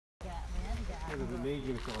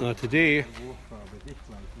Today,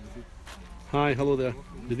 hi, hello there.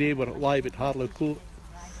 Today we're live at Harlow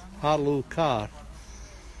Carr.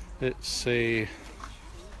 It's they're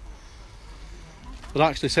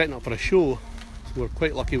actually setting up for a show, so we're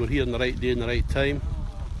quite lucky we're here on the right day and the right time.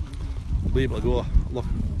 We'll be able to go a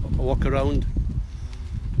walk around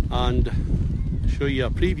and show you a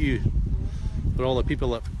preview for all the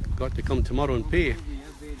people that got to come tomorrow and pay.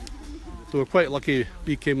 So we're quite lucky.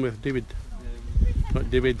 We came with David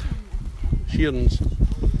Sheeran's,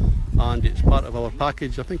 and it's part of our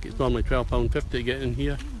package. I think it's normally £12.50 to get in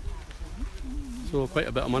here, so quite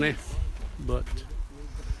a bit of money. But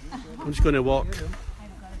I'm just going to walk.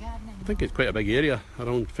 I think it's quite a big area,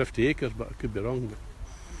 around 50 acres, but I could be wrong. But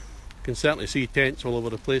you can certainly see tents all over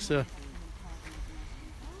the place there.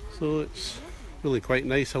 So it's really quite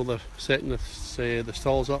nice how they're setting the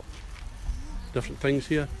stalls up. Different things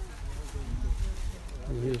here.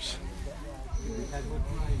 And here's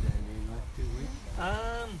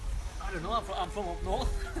I don't know, I'm from up north.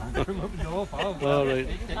 I'm from up north. Oh, right.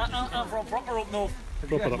 I'm from proper up north.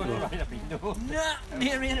 Proper up north. Nah,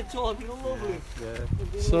 near in at all. I've been all over it. Yeah.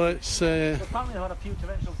 So it's apparently they had a few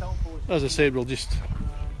torrential downpours. as I said, we'll just,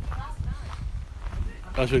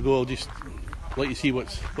 as we go, I'll just let you see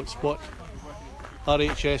what's what.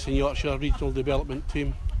 RHS in Yorkshire Regional Development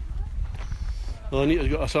Team. Well, Anita's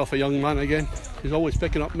got herself a young man again. She's always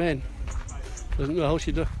picking up men. Doesn't know how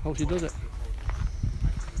she does it.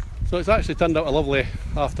 So it's actually turned out a lovely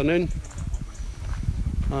afternoon,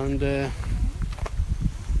 and they're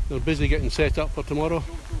busy getting set up for tomorrow.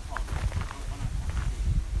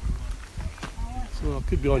 So I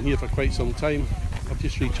could be on here for quite some time. I've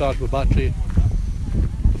just recharged my battery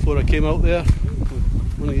before I came out there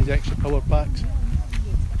with one of these extra power packs.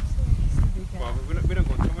 Well, we don't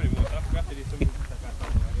go too many more stuff. We have to do some.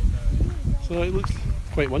 So it looks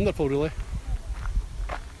quite wonderful, really.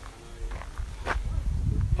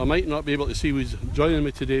 I might not be able to see who's joining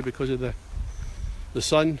me today because of the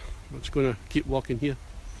sun. I'm just going to keep walking here.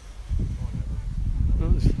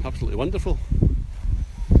 Oh, it's absolutely wonderful.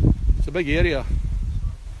 It's a big area,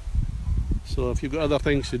 so if you've got other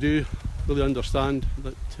things to do, really understand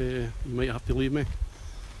that you might have to leave me,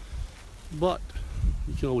 but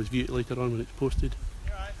you can always view it later on when it's posted.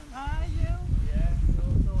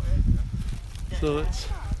 So it's,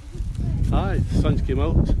 aye, the sun's came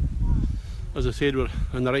out. As I said, we're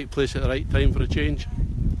in the right place at the right time for a change,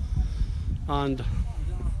 and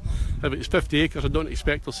if it's 50 acres I don't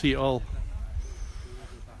expect to see it all,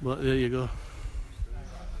 but there you go.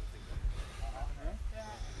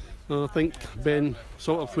 So I think Ben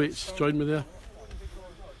Salterthwaite's joined me there,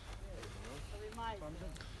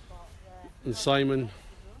 and Simon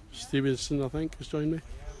Stevenson I think has joined me.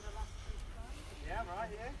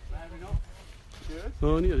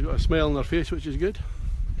 Oh, Anita's got a smile on her face, which is good.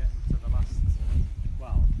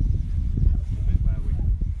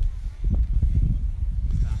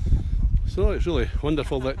 So it's really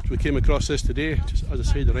wonderful that we came across this today, just as I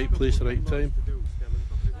say, the right place, the right time.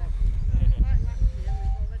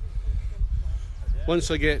 Once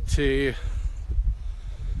I get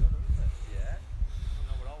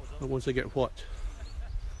what?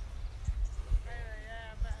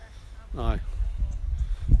 Aye.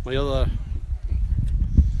 My other,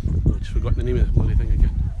 I've just forgotten the name of the bloody thing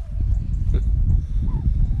again.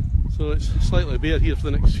 So it's slightly bare here for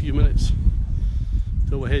the next few minutes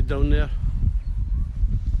till we head down there.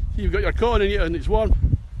 See, you've got your coat on and it's warm.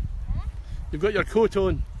 You've got your coat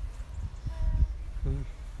on.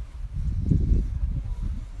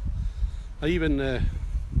 Even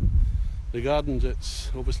the gardens,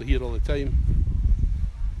 it's obviously here all the time.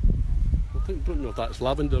 I don't know if that's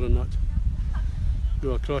lavender or not.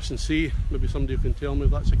 Go across and see, maybe somebody can tell me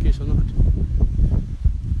if that's the case or not.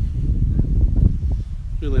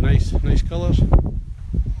 Really nice colours.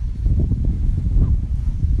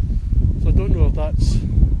 So I don't know if that's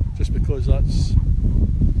just because that's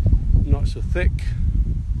not so thick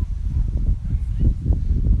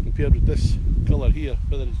compared with this colour here,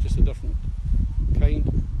 whether it's just a different kind.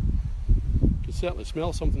 You can certainly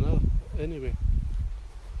smell something there anyway.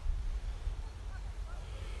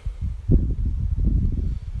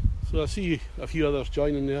 So I see a few others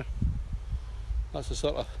joining there. That's a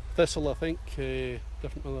sort of thistle, I think,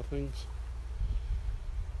 different other things.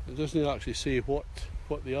 It doesn't actually say what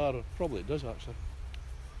they are, or probably it does actually.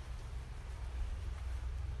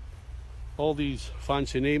 All these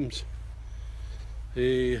fancy names,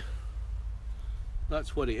 that's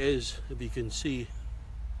what it is, if you can see.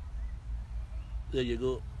 There you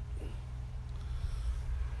go.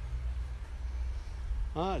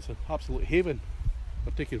 It's an absolute haven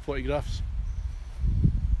for taking photographs.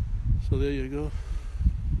 So there you go.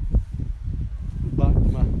 Back to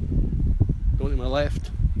my, down to my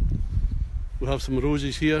left. We have some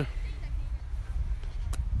roses here.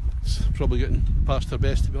 It's probably getting past their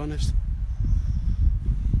best, to be honest.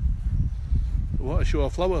 But what a show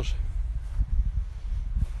of flowers.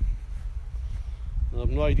 I have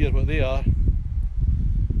no idea what they are.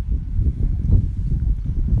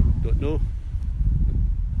 Don't know.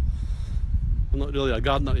 I'm not really a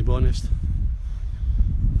gardener, to be honest.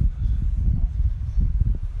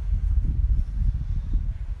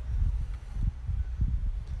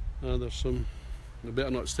 There's some. I better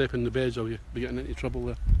not step in the beds or you'll be getting into trouble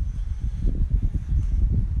there.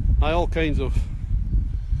 Aye, all kinds of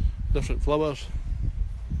different flowers.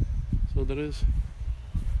 So there is.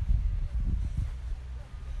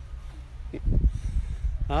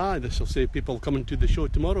 Aye, this will save people coming to the show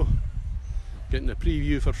tomorrow, getting a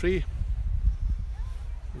preview for free.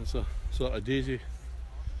 It's a sort of daisy,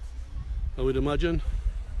 I would imagine.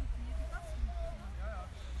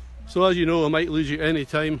 So as you know, I might lose you any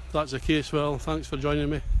time. If that's the case, well, thanks for joining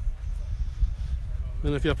me.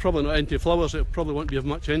 And if you're probably not into flowers, it probably won't be of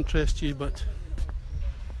much interest to you, but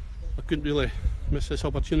I couldn't really miss this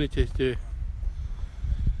opportunity to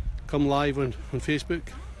come live on Facebook.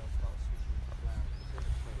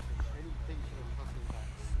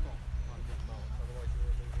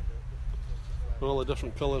 All the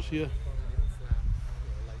different colours here.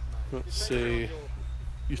 That's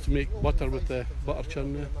used to make butter with the butter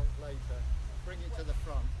churn there.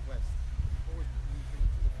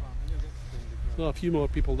 So a few more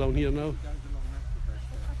people down here now.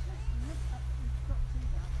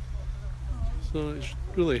 So it's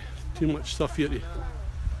really too much stuff here to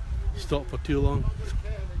stop for too long.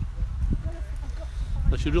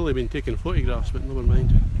 I should really have been taking photographs, but never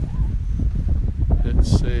mind.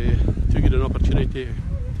 It's too good an opportunity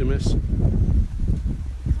to miss. So,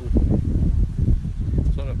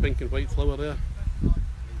 sort of pink and white flower there.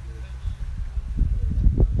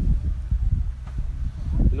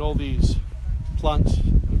 And all these plants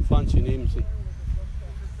with fancy names. And,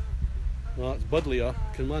 well, that's buddleia.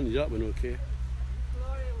 Can manage that one okay.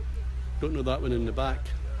 Don't know that one in the back.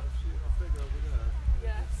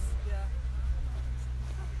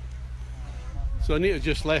 So Anita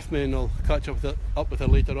just left me and I'll catch up with her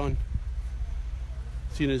later on,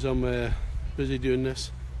 seeing as I'm busy doing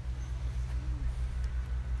this.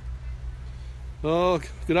 Oh,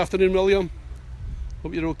 good afternoon, William.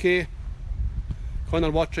 Hope you're okay. Connor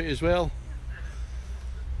Watright as well.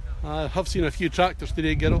 I have seen a few tractors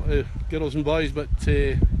today, girls and boys, but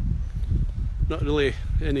not really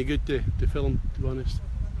any good to film, to be honest.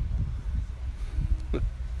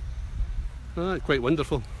 Quite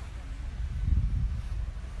wonderful.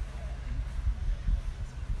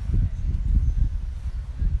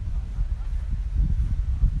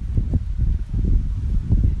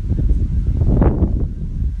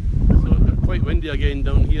 Quite windy again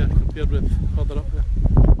down here compared with further up there.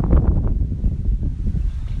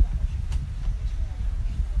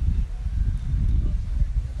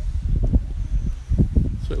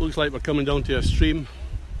 So it looks like we're coming down to a stream.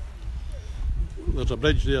 There's a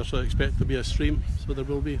bridge there, so I expect to be a stream, so there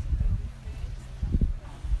will be.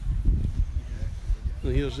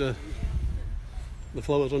 And here's the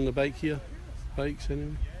flowers on the bike here, bikes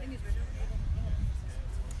anyway.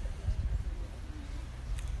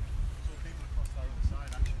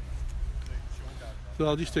 So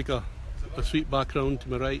I'll just take a sweep back round to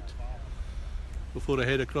my right before I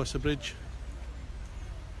head across the bridge.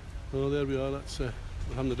 Oh, there we are. That's we're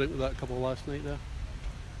having a drink with that couple last night there,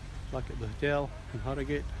 back at the hotel in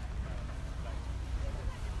Harrogate.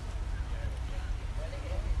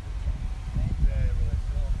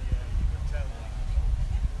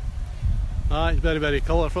 It's very, very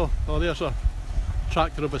colourful. Oh, there's a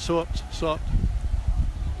tractor of a sort, like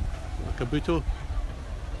a Buto.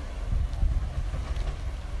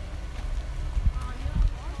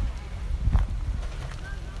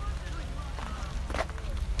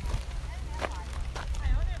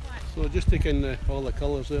 So just taking all the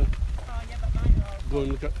colours there. Go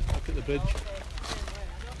and look at the bridge.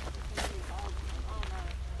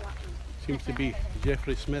 Seems to be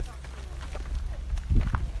Jeffrey Smith.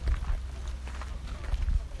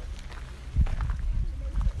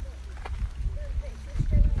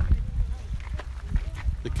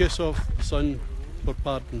 The kiss of the sun for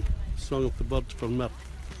pardon, song of the birds for mirth.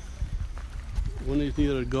 One is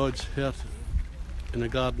nearer God's heart in a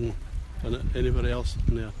garden than anywhere else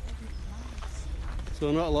in there.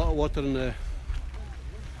 So not a lot of water in the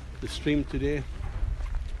stream today.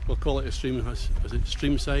 We'll call it a stream, as it's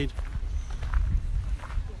stream side.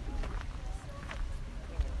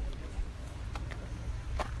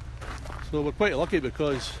 So we're quite lucky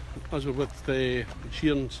because as we're with the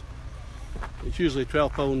Shearns, it's usually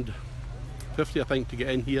 £12.50 I think to get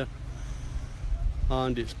in here,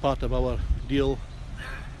 and it's part of our deal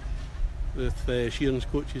with Shearns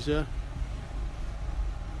coaches there,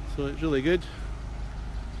 so it's really good.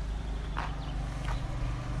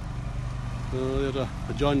 There's a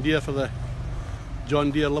John Deere for the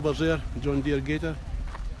John Deere lovers there, John Deere Gator.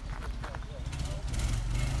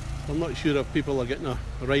 I'm not sure if people are getting a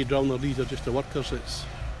ride round or these are just the workers that's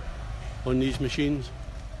on these machines.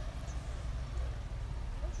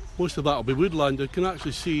 Most of that will be woodland. You can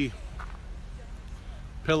actually see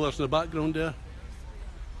pillars in the background there.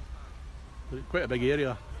 It's quite a big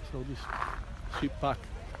area, so I'll just sweep back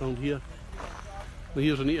around here. Well,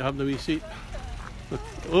 here's a neat having a wee seat.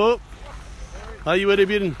 Oh! How you would have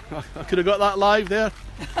been? I could have got that live there.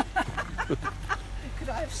 Could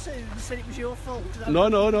I have said it was your fault?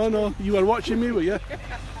 No. You were watching me, were you?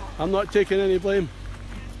 I'm not taking any blame.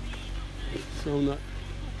 So I'm not.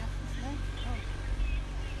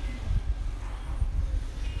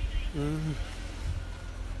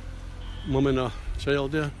 Mum and a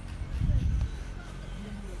child there.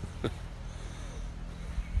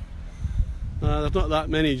 There's not that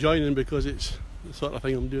many joining because it's the sort of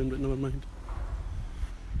thing I'm doing, but never mind.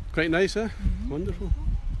 Quite nice, eh? Wonderful.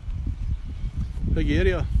 Big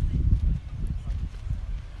area.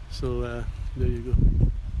 So there you go.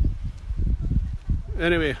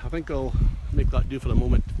 Anyway, I think I'll make that do for the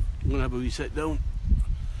moment. I'm going to have a wee sit down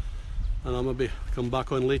and I'll maybe come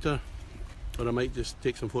back on later, or I might just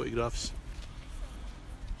take some photographs.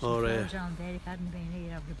 Or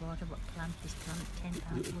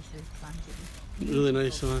really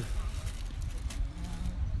nice, huh?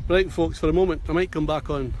 Right folks, for a moment I might come back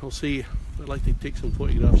on. I'll see. I'd like to take some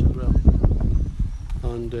photographs as well,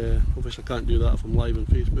 and obviously I can't do that if I'm live on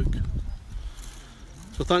Facebook.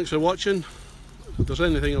 So thanks for watching. If there's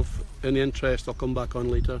anything of any interest, I'll come back on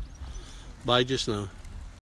later. Bye just now.